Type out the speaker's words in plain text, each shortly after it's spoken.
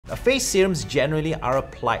face serums generally are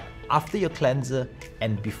applied after your cleanser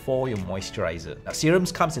and before your moisturizer. Now,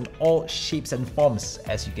 serums comes in all shapes and forms,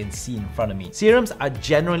 as you can see in front of me. Serums are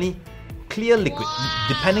generally clear liquid,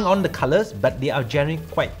 depending on the colors, but they are generally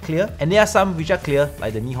quite clear. And there are some which are clear,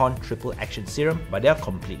 like the Nihon Triple Action Serum, but they are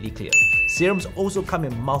completely clear. Serums also come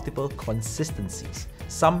in multiple consistencies.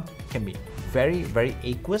 Some can be very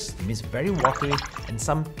aqueous, it means very watery, and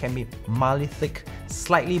some can be mildly thick,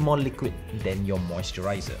 slightly more liquid than your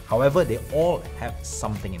moisturizer. However, they all have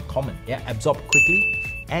something in common. They are absorbed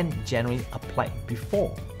quickly and generally applied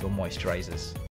before your moisturizers.